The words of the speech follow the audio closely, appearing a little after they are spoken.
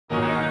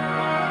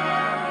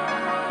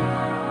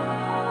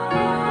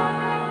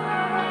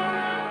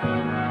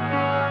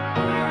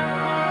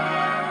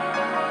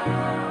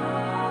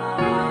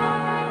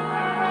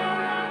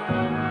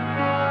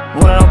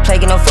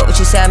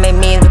she said I made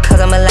millions because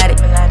I'm Aladdin.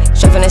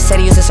 Straight from the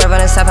city, used to serve on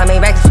the south, I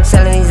made rackets from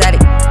selling these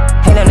addict.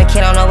 Ain't on the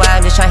kid, I don't know why,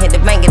 I'm just tryna hit the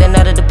bank, get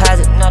another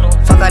deposit.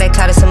 Fuck all that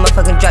clout, it's a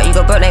motherfucking drop, you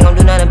go broke, they ain't gon'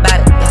 do nothing about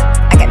it.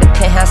 I got the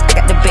penthouse,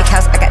 I got the big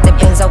house, I got the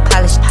Benzo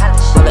polished.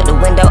 Roll up the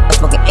window, I'm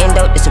smoking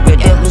endo, it's a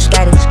real deal, blue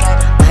scatty.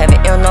 I'm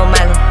having ill, no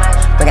mileage.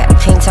 Bring out the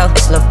pinto,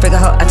 it's a little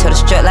figure hoe, I told her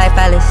strip like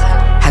Alice.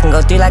 I can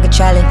go through like a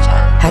challenge,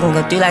 I can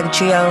go through like a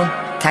trio.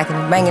 Cocking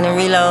and banging and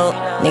reload.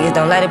 Niggas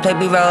don't like to play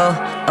B-roll.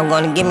 I'm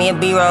gonna give me a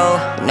B-roll.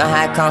 You know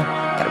how I come.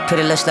 Got a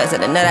pretty little sluts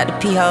at the nut out the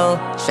pee-hole.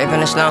 Straight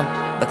from the slum.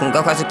 But can go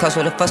across the coast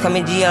where the fuck's call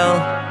me Geo.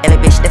 And a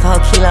bitch stiff a whole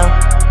kilo.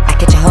 I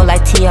catch a hoe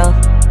like T.O.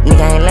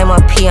 Nigga ain't lame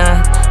or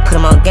peon. Put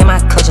him on game, I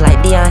coach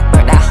like Dion.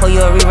 Burnt that hoe, you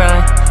a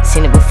rerun.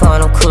 Seen it before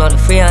and I'm cool on the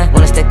Freon.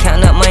 Wanna still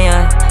counting up my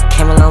on.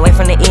 Came a long way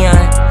from the Eon.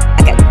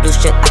 I got the blue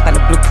strip, I bought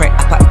the blueprint.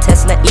 I bought the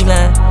Tesla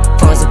Elon.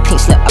 Phone was a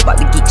pink slip, I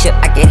bought the geek chip.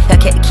 I get a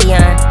Hellcat the key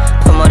on.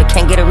 Promoter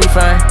can't get a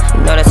refund.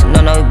 You know that's a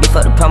no-no, we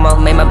fuck the promo.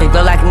 Made my bitch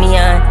glow like a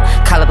neon.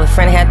 Call up a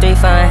friend and had 3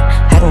 fun.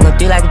 I can go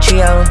through like a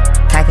trio.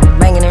 Cocking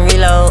and banging and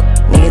reload.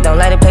 Niggas don't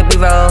like to play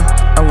B-roll.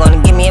 I'm gonna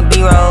give me a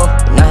B-roll.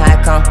 You know how I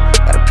come.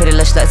 Got a pretty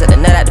little sluts at the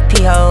nut out the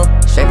pee-hole.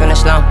 Straight from the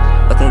slum.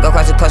 But can go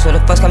across the coast where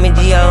the fuck's call me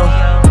Geo.